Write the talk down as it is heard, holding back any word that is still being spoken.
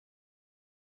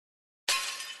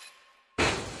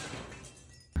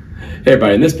Hey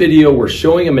everybody, in this video we're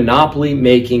showing a monopoly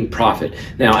making profit.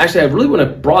 Now actually I really want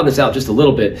to broaden this out just a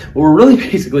little bit. What we're really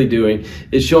basically doing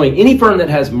is showing any firm that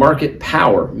has market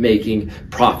power making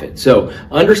profit. So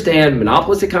understand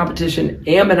monopolistic competition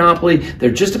and monopoly,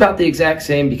 they're just about the exact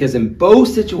same because in both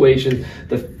situations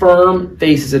the firm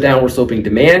faces a downward sloping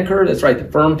demand curve. That's right,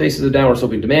 the firm faces a downward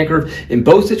sloping demand curve. In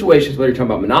both situations, whether you're talking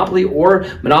about monopoly or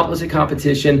monopolistic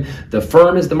competition, the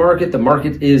firm is the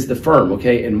market is the firm,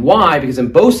 okay? And why? Because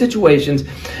in both situations,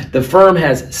 the firm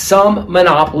has some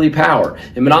monopoly power.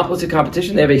 In monopolistic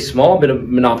competition, they have a small bit of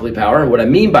monopoly power. And what I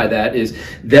mean by that is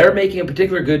they're making a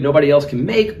particular good nobody else can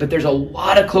make, but there's a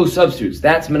lot of close substitutes.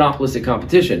 That's monopolistic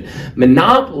competition.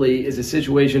 Monopoly is a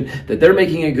situation that they're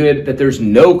making a good that there's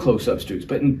no close substitutes.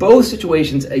 But in both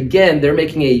situations, again, they're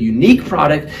making a unique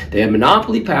product. They have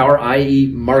monopoly power, i.e.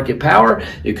 market power.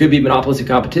 It could be monopolistic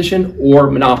competition or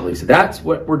monopoly. So that's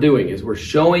what we're doing, is we're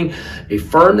showing a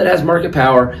firm that has market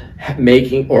power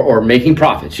making making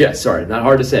profits. Yes, sorry, not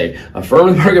hard to say. A firm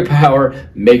with market power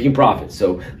making profits.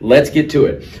 So let's get to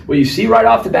it. What you see right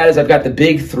off the bat is I've got the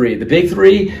big three. The big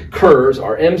three curves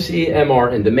are MC,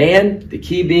 MR, and demand. The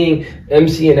key being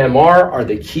MC and MR are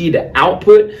the key to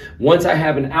output. Once I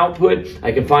have an output,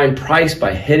 I can find price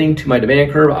by heading to my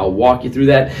demand curve. I'll walk you through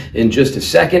that in just a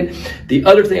second. The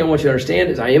other thing I want you to understand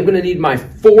is I am going to need my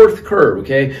fourth curve,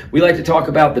 okay? We like to talk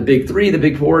about the big three, the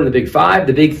big four, and the big five.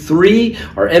 The big three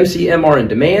are MC, MR, and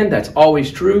demand. That's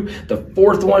always true. The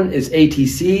fourth one is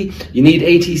ATC. You need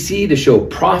ATC to show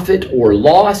profit or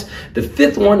loss. The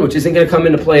fifth one, which isn't going to come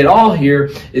into play at all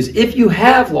here, is if you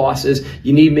have losses,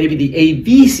 you need maybe the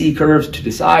ABC curves to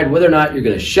decide whether or not you're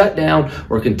going to shut down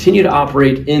or continue to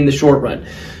operate in the short run.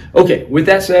 Okay, with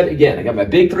that said, again, I got my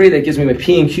big three. That gives me my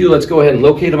P and Q. Let's go ahead and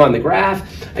locate them on the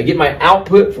graph. I get my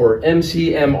output for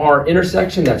MC-MR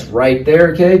intersection. That's right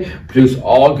there, okay? Produce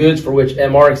all goods for which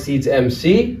MR exceeds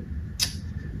MC.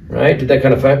 Right, did that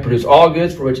kind of produce all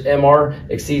goods for which MR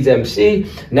exceeds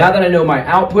MC. Now that I know my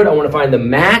output, I want to find the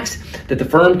max that the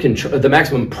firm can, the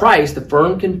maximum price the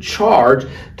firm can charge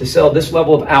to sell this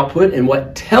level of output. And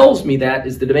what tells me that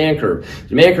is the demand curve. The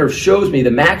demand curve shows me the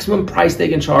maximum price they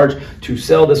can charge to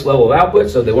sell this level of output.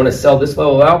 So they want to sell this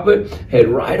level of output, head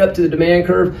right up to the demand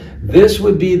curve. This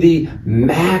would be the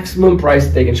maximum price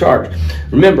that they can charge.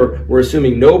 Remember, we're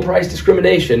assuming no price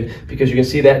discrimination because you can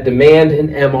see that demand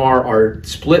and MR are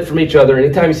split from each other.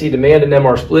 Anytime you see demand and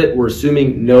MR split, we're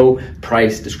assuming no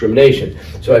price discrimination.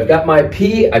 So I've got my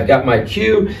P, I've got my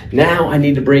Q. Now I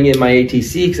need to bring in my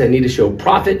ATC because I need to show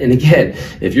profit. And again,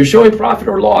 if you're showing profit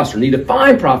or loss or need to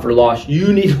find profit or loss,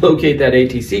 you need to locate that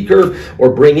ATC curve or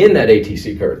bring in that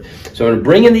ATC curve. So I'm going to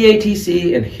bring in the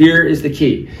ATC, and here is the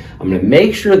key. I'm going to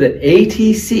make sure that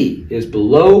ATC is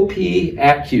below P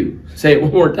at Q. Say it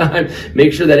one more time.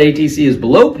 Make sure that ATC is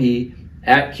below P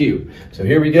at Q. So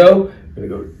here we go. I'm going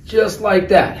to go just like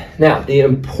that. Now, the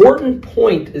important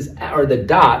point is, or the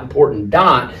important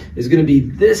dot is going to be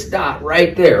this dot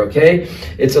right there, okay?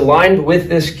 It's aligned with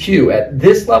this Q. At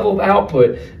this level of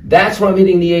output, that's when I'm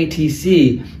hitting the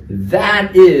ATC.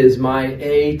 That is my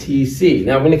ATC.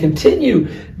 Now, I'm going to continue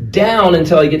down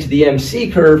until I get to the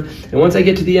MC curve. And once I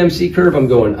get to the MC curve, I'm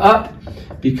going up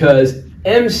because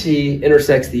MC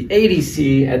intersects the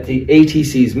ADC at the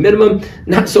ATC's minimum.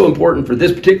 Not so important for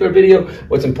this particular video.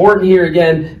 What's important here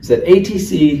again is that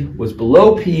ATC was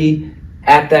below P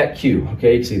at that Q.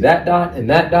 Okay, you see that dot and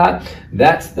that dot.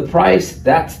 That's the price,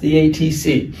 that's the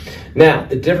ATC. Now,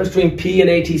 the difference between P and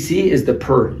ATC is the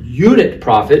per unit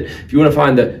profit. If you want to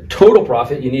find the total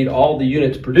profit, you need all the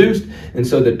units produced. And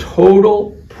so the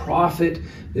total profit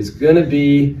is going to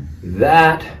be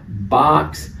that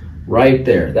box right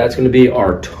there. That's going to be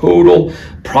our total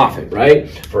profit, right?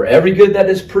 For every good that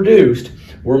is produced,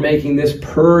 we're making this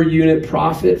per unit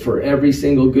profit for every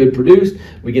single good produced.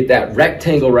 We get that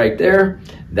rectangle right there.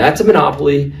 That's a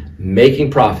monopoly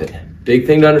making profit. Big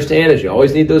thing to understand is you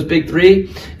always need those big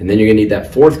three, and then you're going to need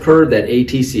that fourth curve, that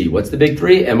ATC. What's the big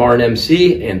three? MR and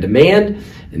MC and demand.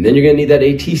 And then you're going to need that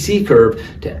ATC curve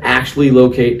to actually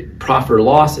locate profit or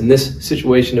loss. In this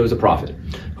situation, it was a profit.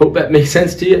 Hope that makes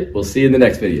sense to you. We'll see you in the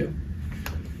next video.